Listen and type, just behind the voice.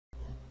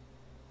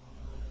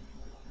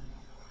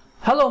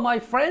Hello my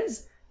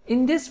friends,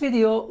 in this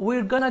video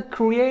we're gonna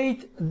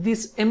create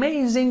this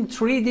amazing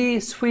 3D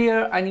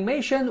sphere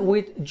animation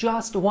with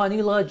just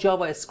vanilla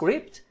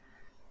JavaScript.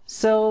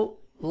 So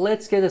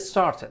let's get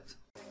started.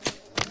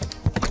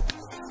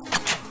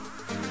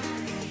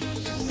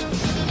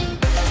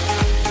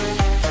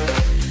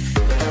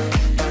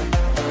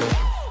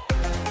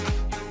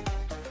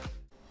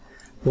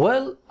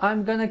 Well,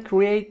 I'm gonna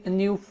create a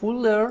new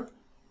folder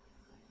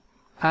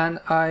and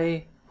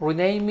I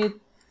rename it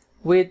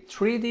with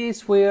 3D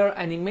sphere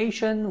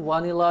animation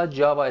vanilla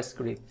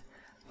JavaScript.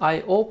 I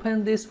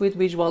open this with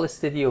Visual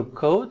Studio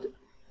Code.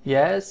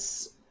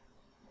 Yes.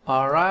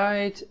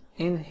 Alright.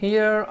 In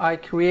here I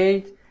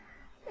create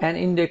an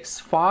index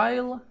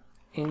file,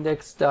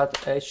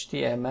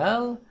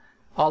 index.html.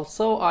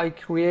 Also I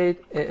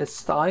create a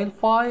style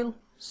file,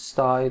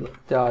 style.css.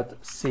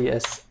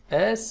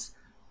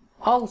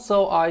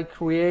 Also I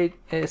create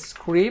a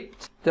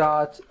script.js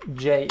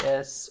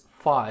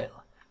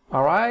file.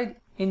 Alright.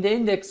 In the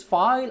index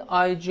file,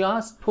 I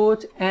just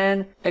put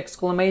an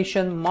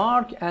exclamation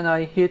mark and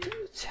I hit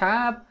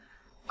tab.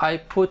 I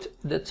put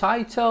the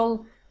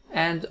title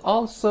and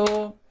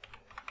also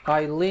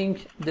I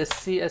link the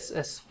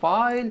CSS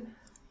file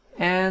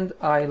and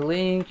I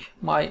link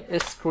my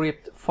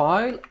script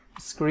file,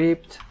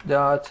 script.js.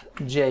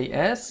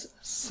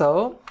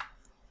 So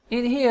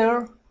in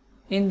here,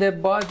 in the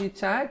body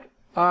tag,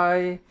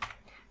 I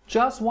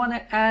just want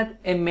to add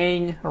a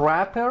main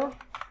wrapper.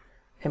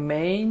 A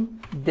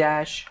main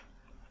dash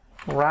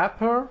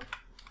wrapper,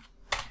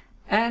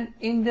 and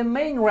in the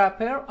main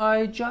wrapper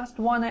I just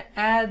want to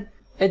add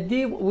a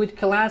div with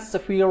class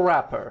sphere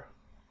wrapper.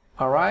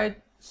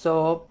 Alright,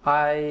 so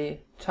I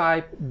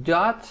type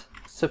dot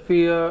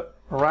sphere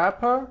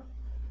wrapper,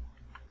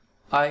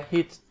 I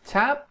hit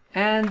tab,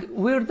 and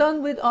we're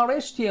done with our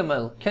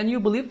HTML. Can you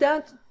believe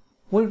that?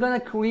 We're gonna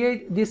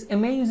create this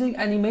amazing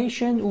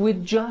animation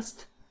with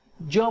just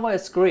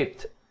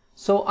JavaScript.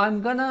 So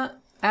I'm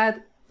gonna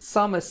add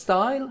some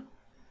style.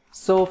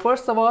 So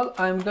first of all,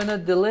 I'm gonna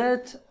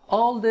delete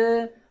all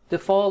the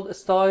default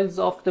styles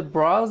of the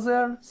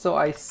browser. So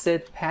I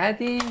set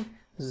padding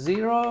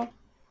 0,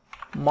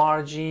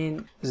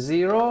 margin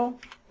 0,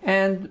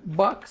 and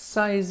box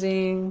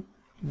sizing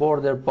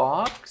border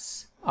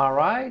box.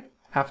 Alright,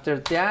 after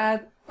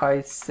that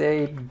I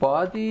say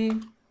body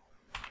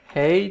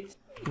height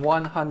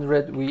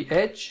 100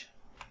 VH,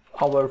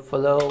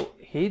 overflow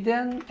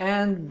hidden,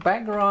 and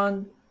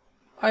background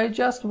I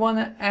just want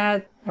to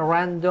add a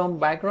random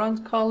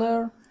background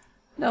color.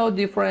 No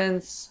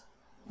difference,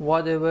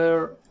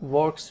 whatever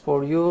works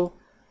for you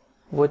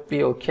would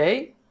be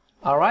okay.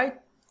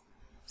 Alright,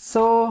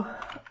 so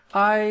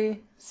I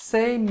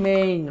say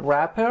main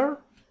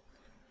wrapper,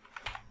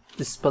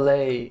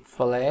 display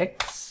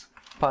flex,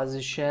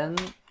 position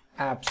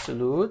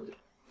absolute,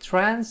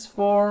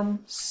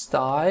 transform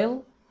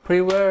style,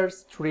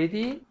 reverse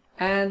 3D,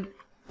 and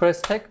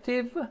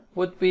perspective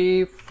would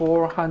be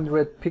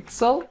 400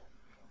 pixel.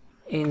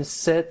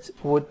 Inset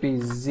would be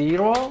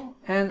 0,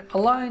 and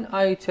align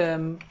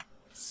item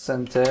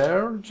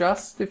center,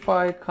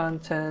 justify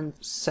content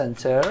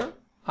center.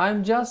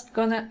 I'm just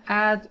gonna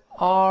add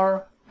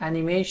our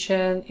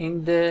animation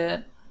in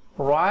the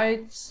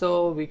right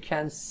so we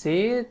can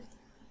see it.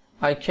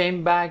 I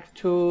came back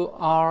to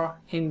our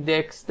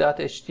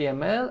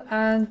index.html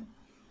and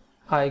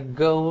I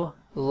go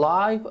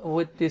live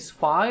with this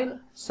file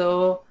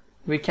so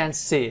we can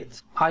see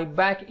it. I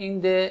back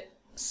in the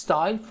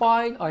style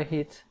file, I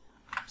hit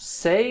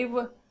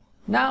save.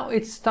 Now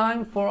it's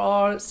time for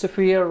our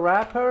sphere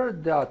wrapper.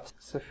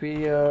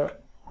 Sphere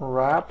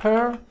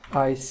wrapper.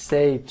 I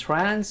say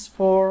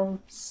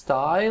transform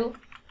style,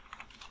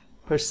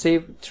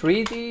 perceive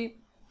 3D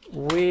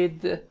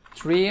with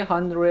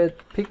 300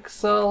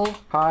 pixel,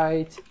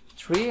 height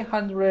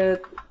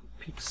 300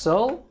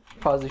 pixel,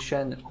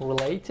 position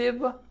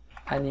relative,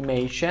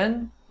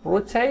 animation,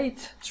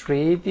 rotate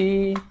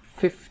 3D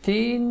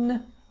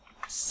 15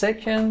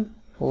 second,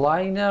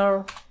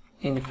 liner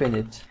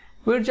infinite.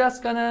 We're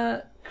just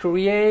gonna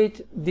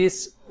create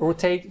this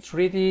rotate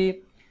 3D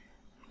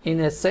in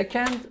a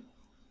second.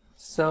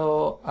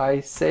 So I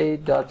say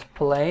dot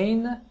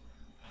plane,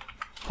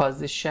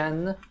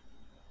 position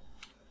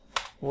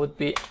would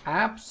be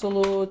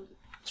absolute,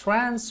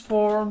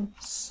 transform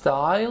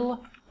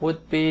style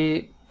would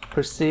be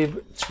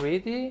perceive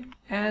 3D,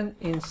 and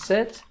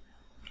inset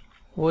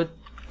would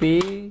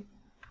be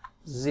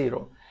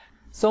 0.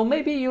 So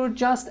maybe you're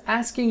just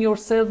asking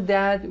yourself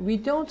that we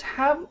don't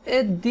have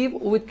a div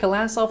with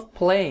class of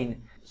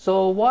plane.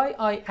 So why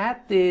I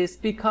add this?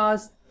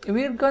 Because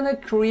we're gonna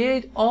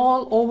create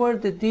all over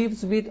the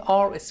divs with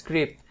our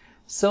script.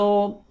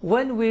 So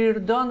when we're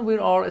done with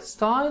our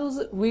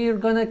styles, we're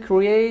gonna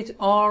create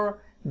our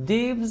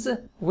divs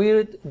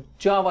with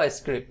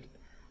JavaScript.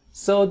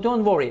 So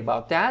don't worry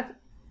about that.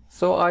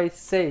 So I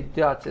say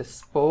dot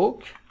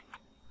spoke,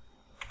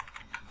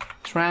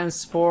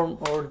 transform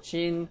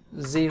origin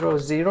 0,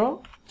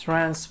 0,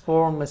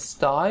 transform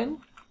style,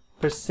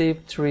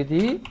 perceive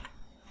 3D,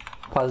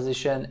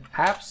 position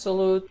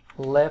absolute,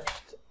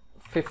 left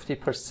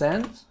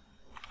 50%,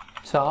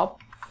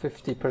 top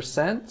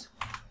 50%,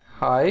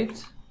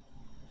 height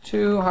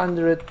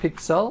 200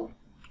 pixel,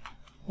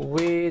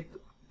 width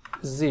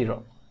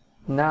 0.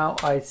 Now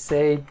I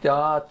say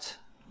dot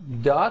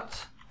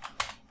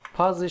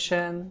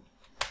position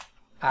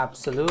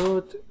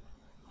absolute,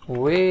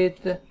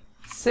 width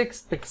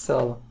 6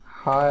 pixel,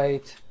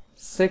 height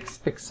 6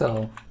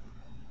 pixel,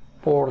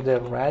 border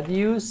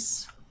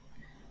radius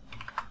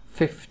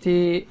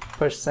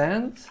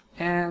 50%,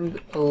 and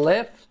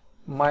left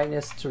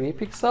 -3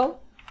 pixel,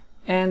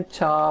 and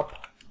top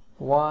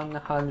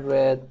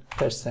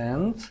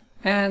 100%,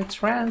 and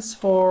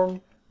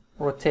transform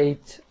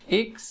rotate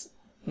X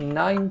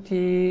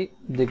 90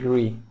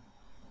 degree.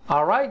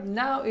 Alright,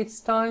 now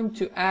it's time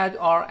to add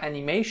our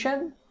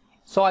animation.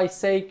 So I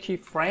say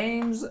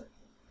keyframes,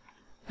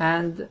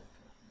 and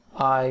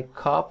I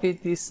copy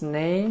this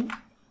name,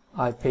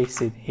 I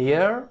paste it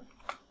here,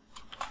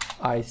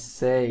 I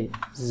say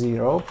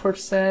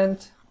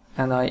 0%,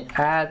 and I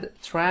add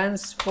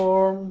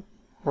transform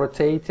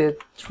rotated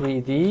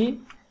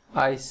 3D,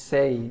 I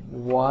say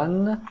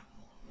 1,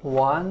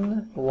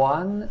 1,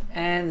 1,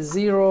 and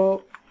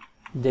 0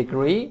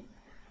 degree.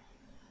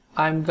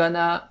 I'm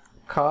gonna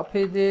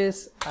copy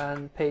this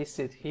and paste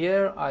it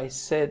here. I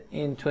set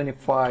in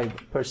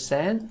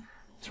 25%,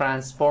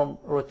 transform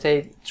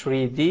rotate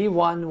 3D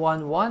 1,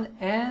 1, 1,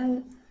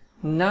 and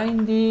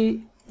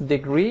 90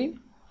 degree.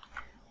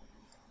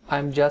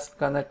 I'm just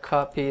gonna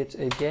copy it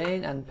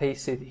again and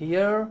paste it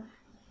here.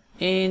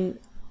 In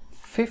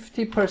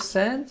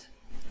 50%,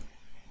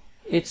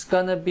 it's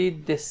gonna be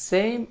the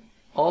same,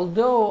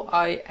 although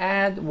I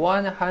add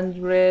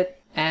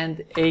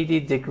 180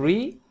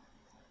 degree.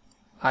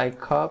 I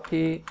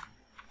copy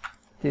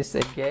this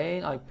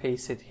again, I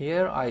paste it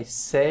here, I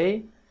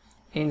say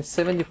in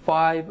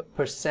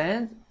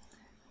 75%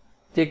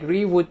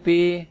 degree would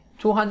be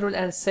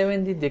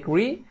 270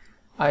 degree.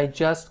 I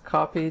just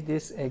copy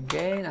this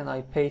again and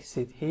I paste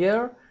it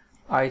here.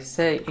 I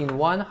say in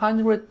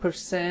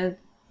 100%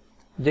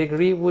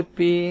 degree would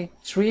be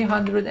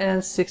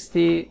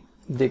 360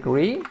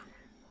 degree.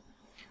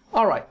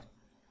 Alright,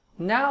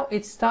 now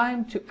it's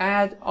time to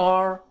add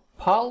our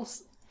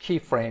pulse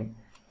keyframe.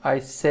 I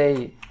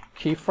say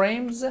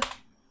keyframes,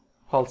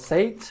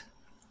 pulsate,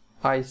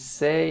 I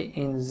say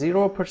in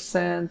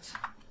 0%,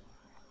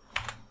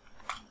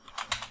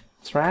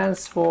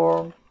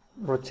 transform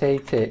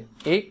rotate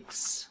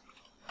X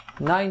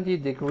 90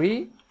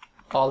 degree.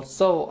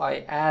 Also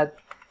I add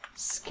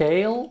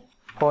scale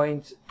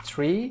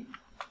 0.3,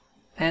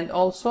 and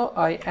also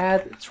I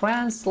add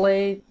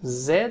translate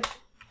Z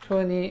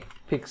 20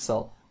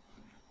 pixel.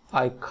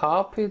 I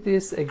copy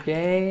this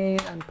again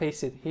and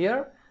paste it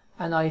here,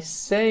 and I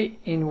say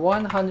in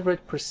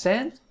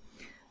 100%,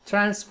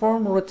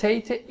 transform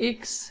rotate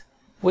X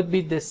would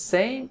be the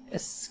same,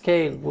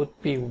 scale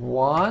would be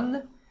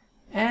 1,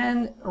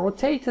 and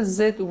rotate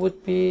Z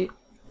would be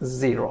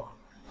 0.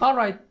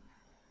 Alright,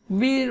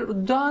 we're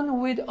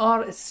done with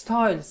our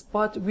styles,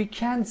 but we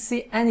can't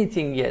see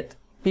anything yet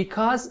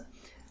because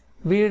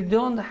we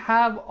don't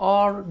have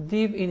our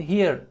div in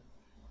here,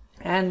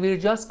 and we're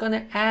just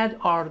gonna add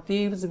our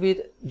divs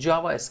with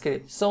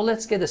JavaScript. So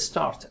let's get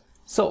started.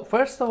 So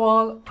first of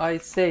all, I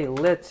say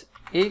let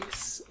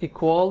X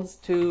equals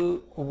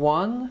to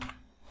 1,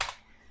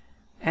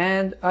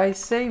 and I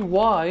say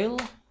while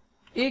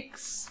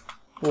X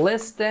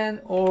less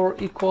than or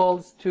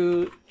equals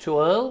to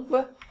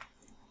 12,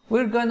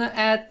 we're gonna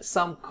add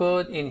some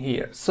code in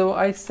here. So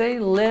I say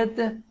let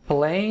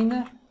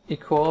plain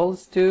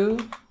equals to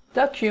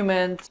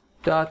document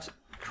dot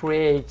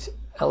create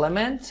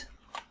element.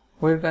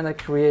 We're gonna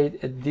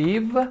create a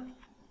div.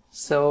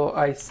 So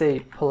I say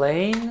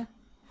plain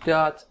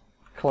dot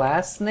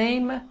class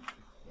name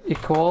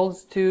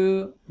equals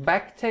to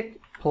backtick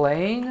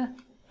plain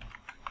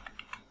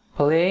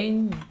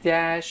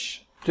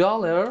dash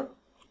dollar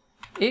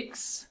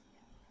X.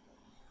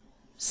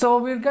 So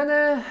we're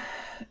gonna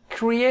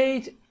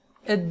create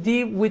a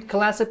div with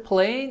class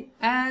plain,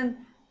 and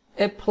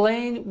a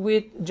plain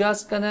with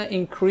just gonna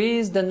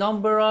increase the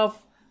number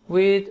of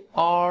with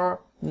our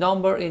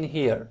number in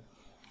here.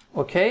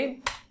 Okay,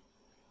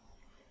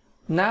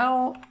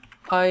 now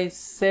I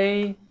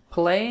say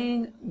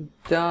plain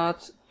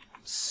dot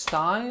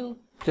style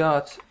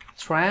dot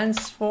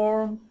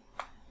transform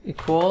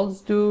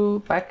equals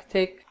to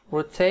backtick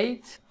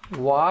rotate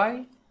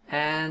Y,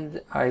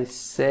 and I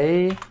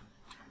say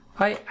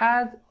I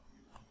add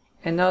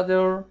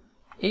another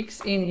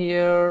X in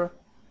here,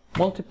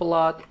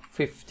 multiplot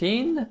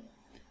 15,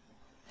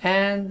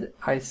 and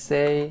I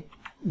say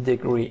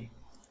degree.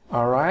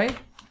 Alright,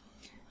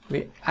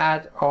 we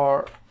add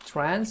our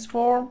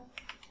transform.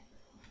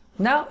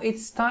 Now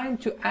it's time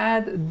to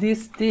add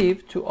this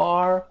div to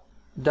our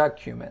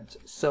document.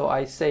 So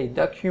I say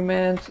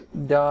document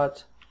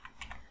dot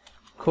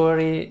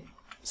query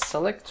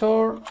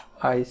selector,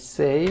 I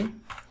say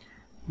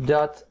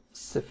dot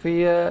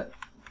sphere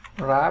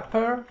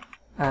wrapper,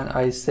 and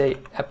I say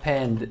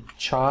append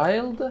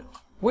child.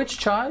 Which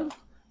child?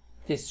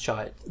 This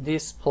child,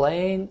 this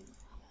plain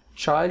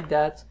child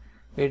that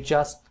we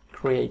just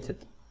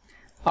created.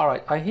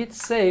 Alright, I hit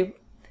save.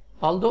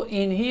 Although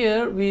in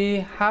here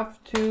we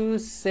have to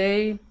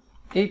say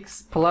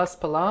x++,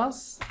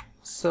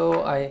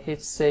 so I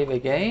hit save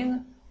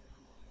again.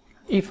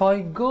 If I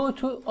go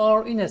to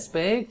our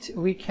inspect,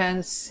 we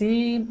can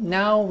see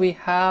now we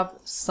have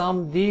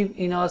some div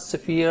in our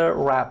sphere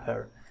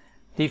wrapper.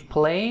 Div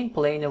plane,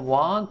 plane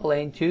 1,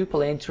 plane 2,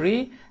 plane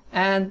 3,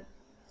 and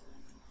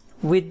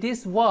with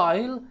this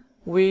while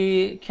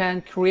we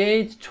can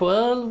create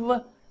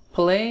 12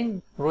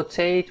 plane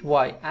rotate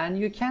Y, and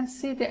you can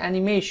see the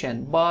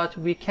animation, but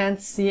we can't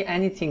see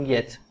anything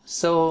yet.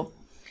 So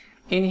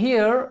in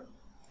here,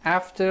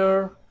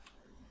 after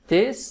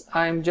this,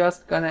 I'm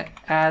just gonna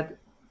add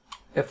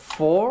a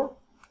 4,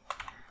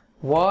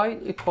 Y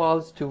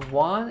equals to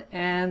 1,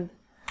 and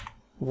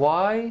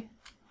Y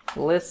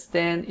less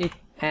than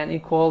and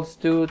equals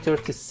to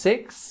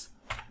 36,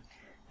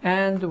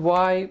 and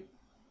Y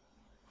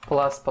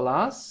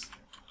plus.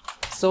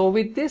 So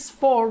with this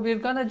 4, we're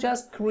gonna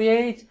just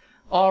create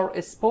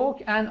our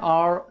spoke and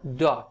our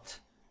dot.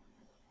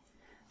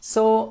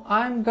 So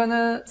I'm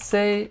gonna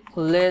say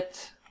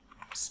let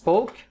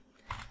spoke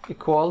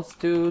equals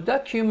to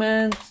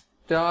document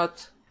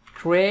dot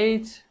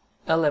create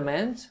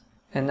element,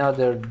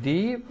 another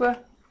div.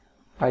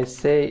 I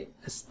say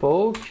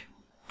spoke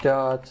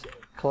dot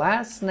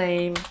class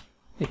name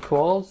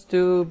equals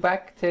to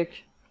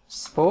backtick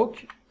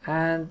spoke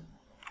and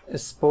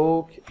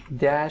spoke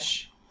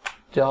dash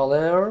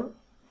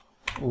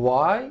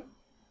 $y,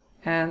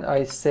 and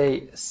I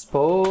say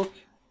spoke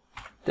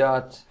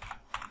dot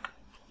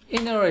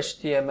inner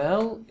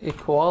HTML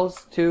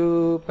equals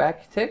to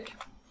backtick.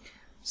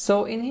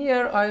 So in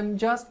here I'm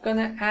just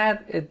gonna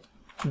add a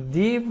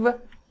div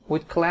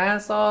with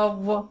class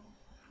of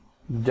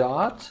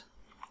dot.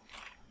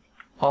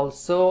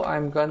 Also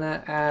I'm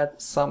gonna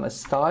add some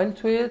style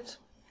to it.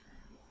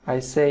 I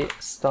say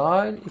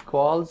style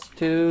equals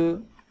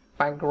to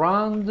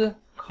background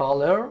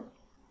color,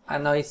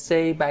 and I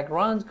say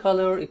background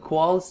color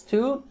equals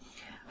to,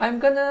 I'm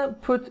gonna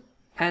put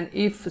an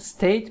if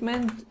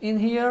statement in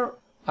here.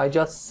 I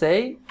just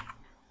say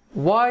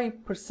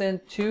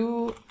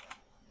y%2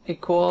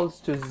 equals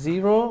to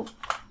 0,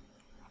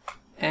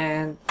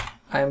 and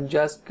I'm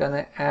just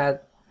gonna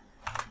add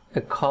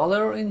a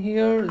color in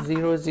here,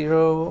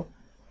 00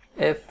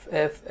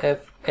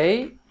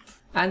 FFFA,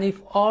 and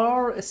if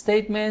our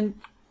statement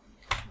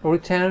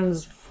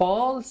returns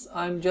false,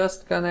 I'm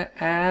just gonna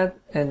add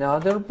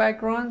another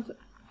background,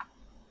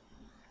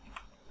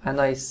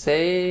 and I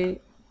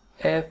say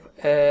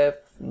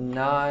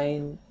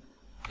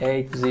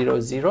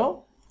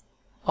FF9800.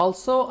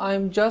 Also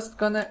I'm just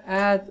gonna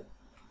add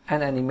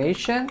an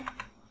animation,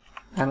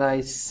 and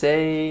I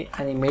say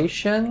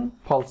animation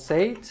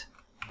pulsate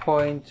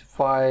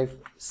 0.5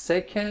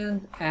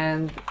 second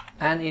and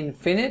an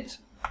infinite.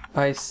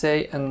 I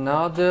say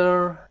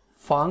another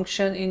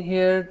function in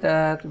here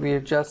that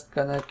we're just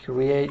gonna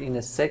create in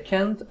a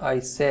second. I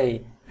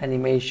say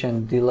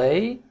animation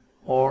delay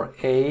or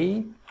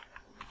a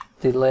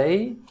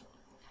delay,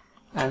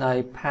 and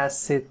I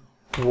pass it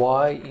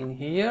y in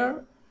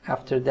here.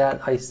 After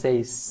that I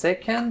say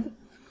second,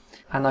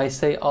 and I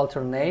say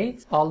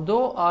alternate,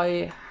 although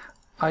I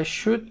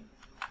should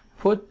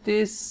put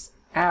this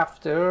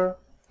after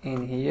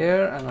in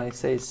here, and I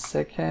say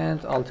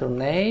second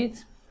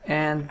alternate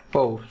and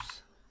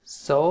both.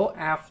 So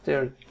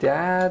after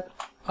that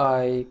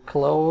I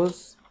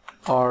close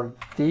our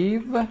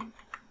div,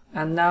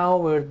 and now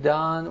we're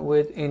done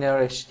with inner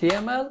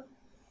HTML.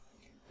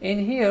 In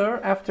here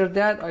after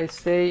that I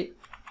say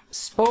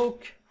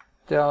spoke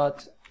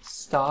dot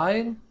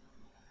style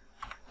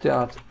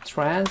dot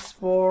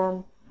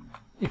transform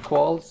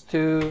equals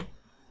to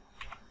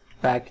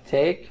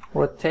backtick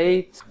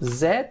rotate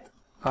Z.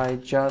 I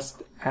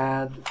just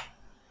add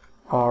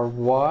our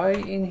y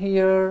in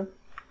here,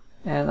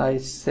 and I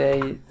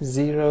say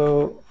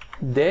 0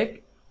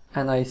 dict,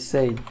 and I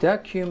say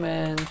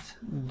document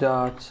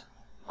dot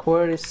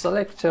query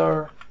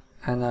selector,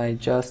 and I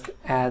just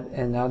add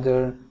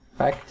another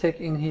backtick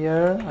in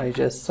here. I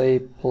just say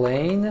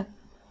plain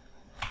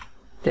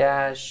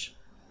dash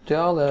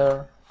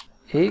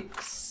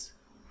 $x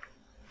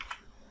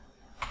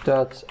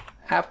dot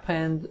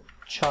append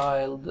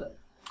child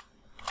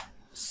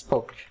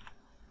spoke.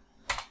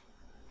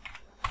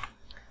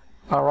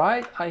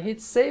 Alright, I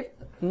hit save.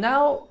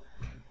 Now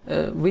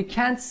we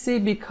can't see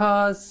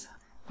because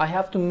I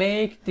have to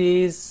make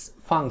this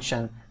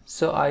function.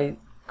 So I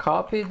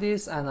copy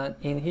this, and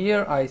in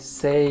here I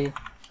say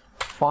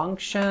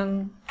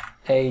function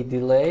a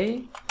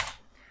delay.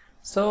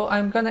 So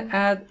I'm gonna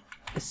add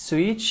a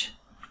switch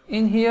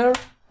in here,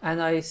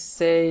 and I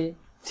say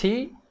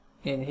t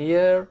in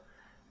here.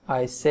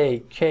 I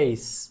say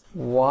case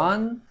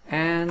 1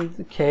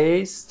 and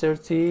case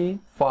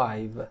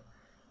 35.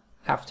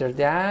 After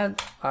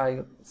that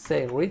I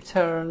say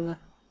return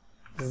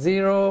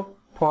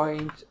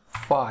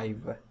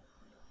 0.5.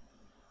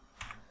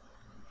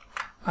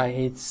 I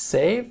hit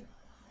save,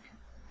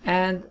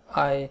 and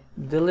I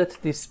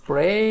delete this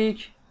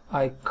break.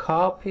 I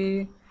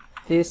copy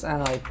this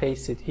and I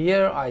paste it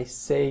here. I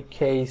say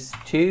case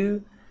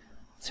 2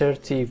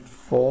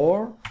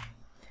 34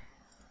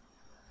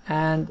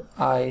 and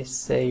I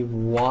say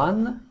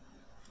 1.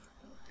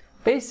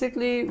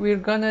 Basically we're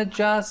gonna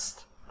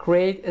just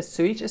create a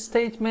switch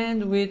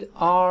statement with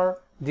our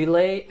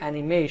delay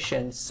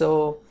animation,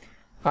 so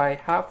I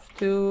have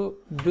to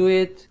do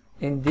it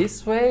in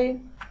this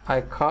way.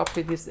 I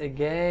copy this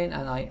again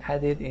and I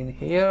add it in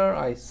here.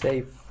 I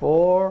say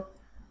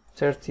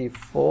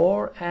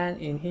 34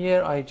 and in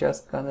here I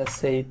just gonna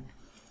say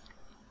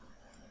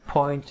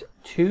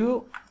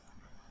 0.2.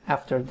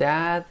 after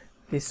that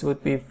this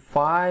would be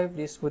 5,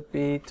 this would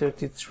be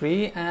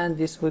 33 and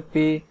this would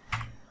be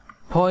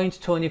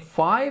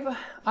 0.25.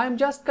 I'm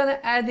just gonna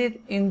add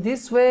it in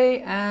this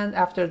way and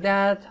after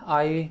that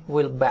I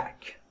will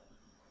back.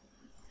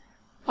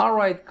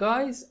 Alright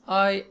guys,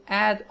 I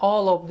add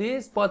all of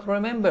this, but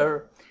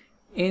remember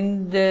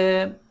in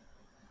the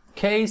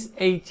case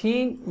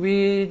 18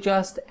 we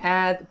just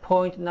add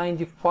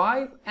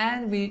 0.95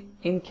 and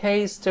in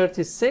case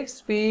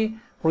 36 we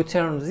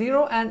return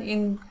 0 and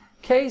in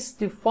case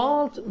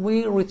default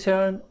we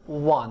return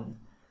 1.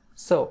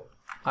 So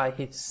I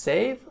hit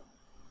save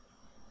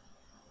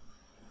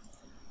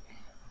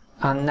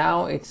and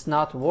now it's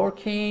not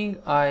working.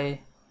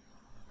 I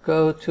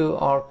go to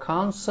our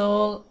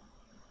console.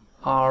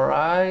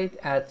 Alright,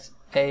 at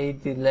a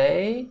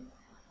delay.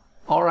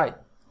 Alright,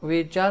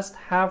 we just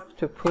have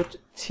to put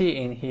T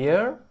in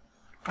here.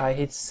 I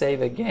hit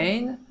save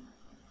again.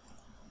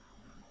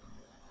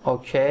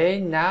 Okay,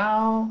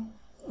 now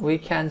we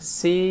can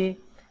see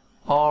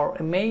our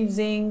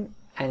amazing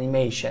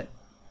animation.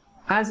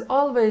 As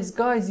always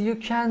guys, you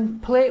can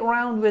play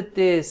around with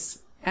this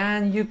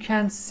and you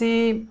can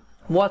see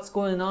what's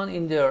going on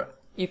in there.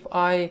 If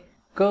I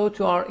go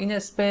to our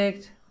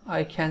inspect,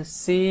 I can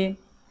see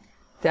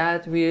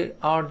that we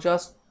are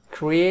just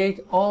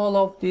create all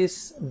of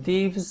these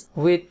divs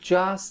with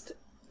just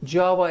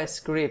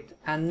JavaScript,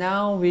 and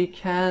now we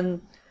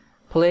can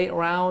play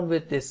around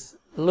with this.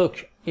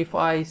 Look, if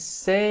I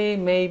say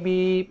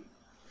maybe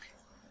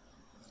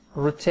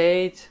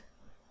rotate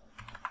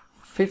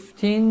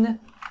 15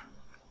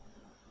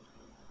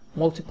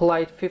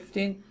 multiplied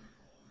 15,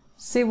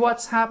 see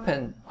what's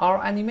happened.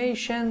 Our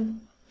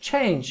animation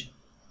change.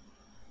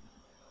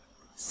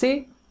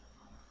 See?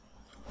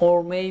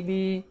 Or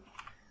maybe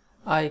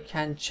I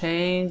can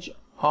change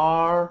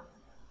our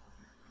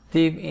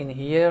div in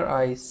here.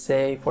 I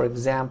say for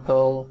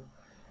example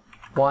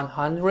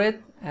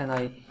 100 and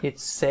I hit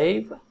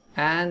save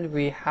and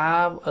we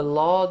have a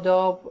lot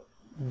of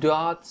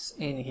dots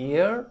in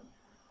here.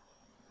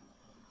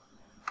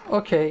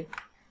 Okay,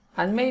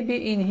 and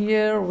maybe in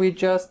here we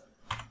just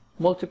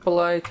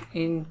multiply it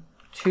in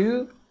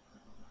 2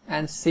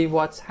 and see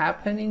what's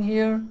happening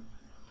here.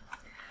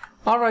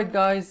 Alright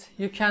guys,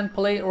 you can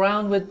play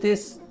around with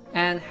this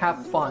and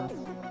have fun.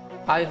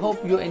 I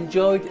hope you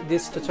enjoyed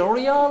this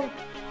tutorial.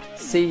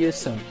 See you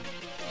soon.